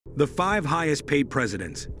The 5 highest paid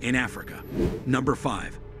presidents in Africa. Number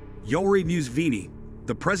 5. Yoweri Museveni,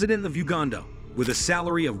 the president of Uganda, with a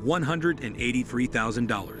salary of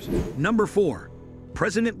 $183,000. Number 4.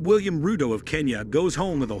 President William Ruto of Kenya goes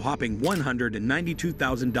home with a whopping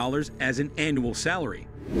 $192,000 as an annual salary.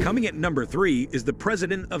 Coming at number 3 is the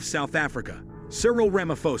president of South Africa, Cyril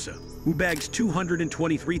Ramaphosa, who bags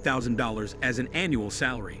 $223,000 as an annual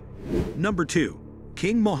salary. Number 2.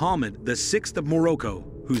 King Mohammed VI of Morocco,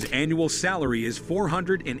 whose annual salary is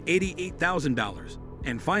 $488,000.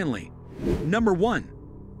 And finally, number 1.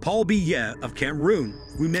 Paul Biya of Cameroon,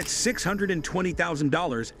 who met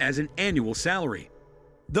 $620,000 as an annual salary.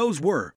 Those were